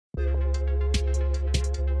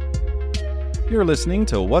You're listening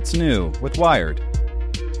to What's New with Wired.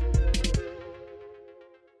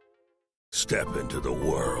 Step into the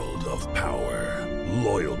world of power,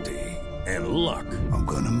 loyalty, and luck. I'm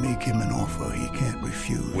gonna make him an offer he can't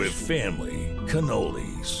refuse. With family,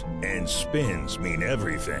 cannolis, and spins mean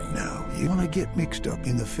everything. Now, you wanna get mixed up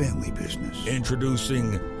in the family business.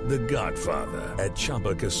 Introducing The Godfather at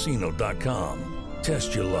ChumbaCasino.com.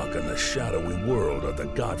 Test your luck in the shadowy world of The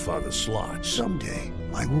Godfather slot. Someday,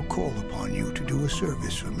 I will call upon you to do a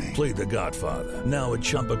service for me. Play The Godfather, now at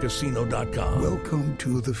ChumbaCasino.com. Welcome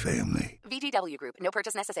to the family. VGW Group. No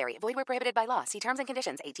purchase necessary. Void where prohibited by law. See terms and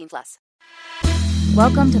conditions. 18+.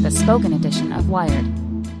 Welcome to the spoken edition of Wired.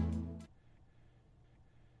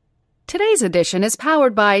 Today's edition is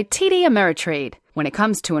powered by TD Ameritrade. When it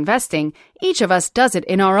comes to investing, each of us does it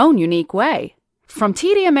in our own unique way. From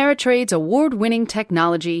TD Ameritrade's award-winning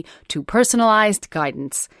technology to personalized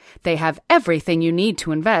guidance, they have everything you need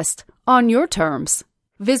to invest on your terms.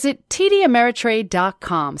 Visit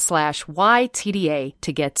tdameritrade.com/YTDA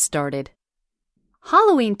to get started.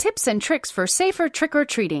 Halloween Tips and Tricks for Safer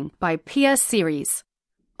Trick-or-Treating by Pia Series.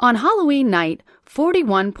 On Halloween night,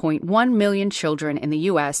 41.1 million children in the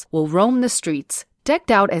U.S. will roam the streets,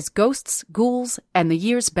 decked out as ghosts, ghouls, and the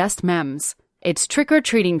year's best memes. It's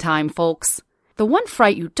trick-or-treating time, folks. The one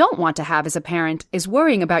fright you don't want to have as a parent is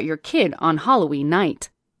worrying about your kid on Halloween night.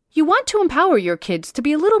 You want to empower your kids to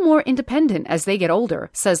be a little more independent as they get older,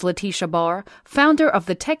 says Leticia Barr, founder of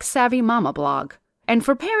the Tech Savvy Mama blog. And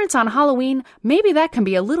for parents on Halloween, maybe that can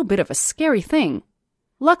be a little bit of a scary thing.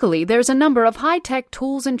 Luckily, there's a number of high-tech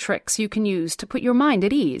tools and tricks you can use to put your mind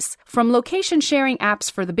at ease, from location-sharing apps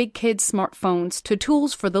for the big kids' smartphones to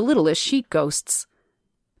tools for the littlest sheet ghosts.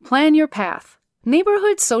 Plan your path.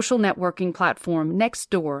 Neighborhood social networking platform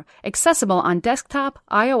Nextdoor, accessible on desktop,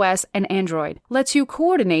 iOS, and Android, lets you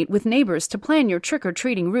coordinate with neighbors to plan your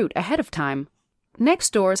trick-or-treating route ahead of time.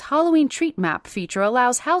 Nextdoor's Halloween Treat Map feature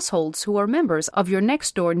allows households who are members of your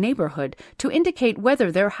Nextdoor neighborhood to indicate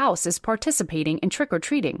whether their house is participating in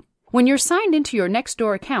trick-or-treating. When you're signed into your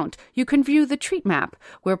Nextdoor account, you can view the Treat Map,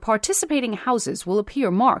 where participating houses will appear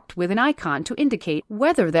marked with an icon to indicate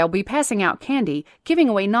whether they'll be passing out candy, giving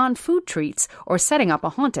away non-food treats, or setting up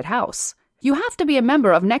a haunted house. You have to be a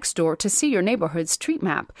member of Nextdoor to see your neighborhood's Treat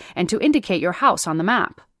Map and to indicate your house on the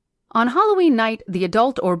map. On Halloween night, the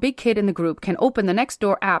adult or big kid in the group can open the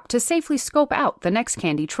Nextdoor app to safely scope out the next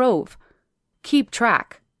candy trove. Keep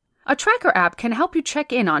track. A tracker app can help you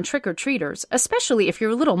check in on trick-or-treaters, especially if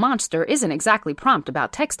your little monster isn't exactly prompt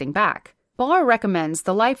about texting back. Barr recommends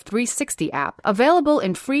the Life 360 app, available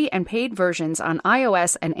in free and paid versions on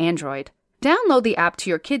iOS and Android. Download the app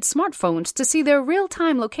to your kids' smartphones to see their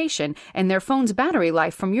real-time location and their phone's battery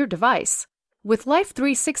life from your device. With Life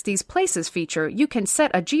 360's Places feature, you can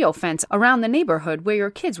set a geofence around the neighborhood where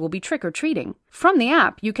your kids will be trick-or-treating. From the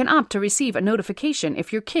app, you can opt to receive a notification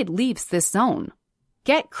if your kid leaves this zone.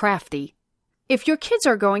 Get crafty. If your kids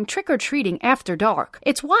are going trick-or-treating after dark,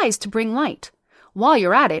 it's wise to bring light. While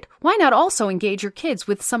you're at it, why not also engage your kids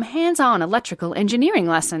with some hands-on electrical engineering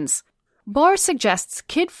lessons? Barr suggests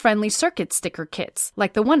kid-friendly circuit sticker kits,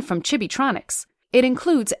 like the one from Chibitronics. It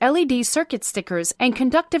includes LED circuit stickers and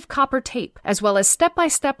conductive copper tape, as well as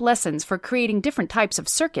step-by-step lessons for creating different types of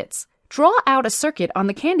circuits. Draw out a circuit on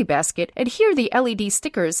the candy basket, adhere the LED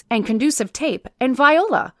stickers and conducive tape, and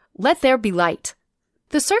voila! Let there be light.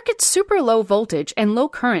 The circuit's super low voltage and low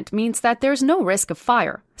current means that there's no risk of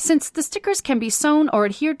fire. Since the stickers can be sewn or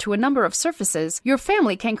adhered to a number of surfaces, your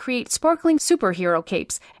family can create sparkling superhero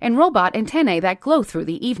capes and robot antennae that glow through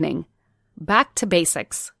the evening. Back to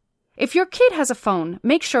basics. If your kid has a phone,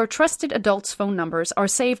 make sure trusted adults' phone numbers are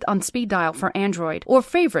saved on speed dial for Android or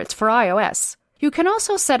favorites for iOS. You can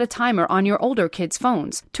also set a timer on your older kids'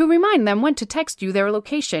 phones to remind them when to text you their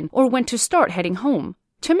location or when to start heading home.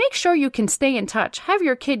 To make sure you can stay in touch, have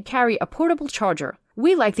your kid carry a portable charger.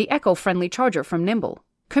 We like the eco-friendly charger from Nimble.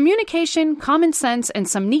 Communication, common sense, and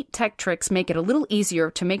some neat tech tricks make it a little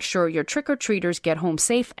easier to make sure your trick-or-treaters get home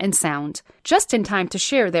safe and sound, just in time to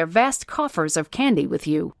share their vast coffers of candy with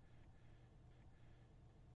you.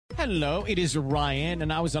 Hello, it is Ryan,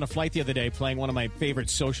 and I was on a flight the other day playing one of my favorite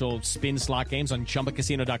social spin slot games on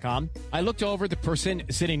ChumbaCasino.com. I looked over at the person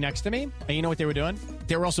sitting next to me, and you know what they were doing?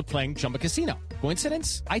 They were also playing Chumba Casino.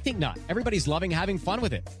 Coincidence? I think not. Everybody's loving having fun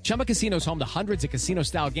with it. Chumba Casino is home to hundreds of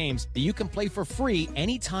casino-style games that you can play for free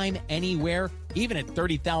anytime, anywhere, even at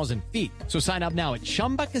 30,000 feet. So sign up now at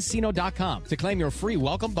ChumbaCasino.com to claim your free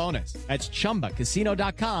welcome bonus. That's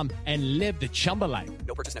ChumbaCasino.com and live the Chumba life.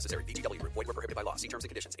 No purchase necessary. VGW Group. Void where prohibited by law. See terms and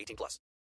conditions. 18+.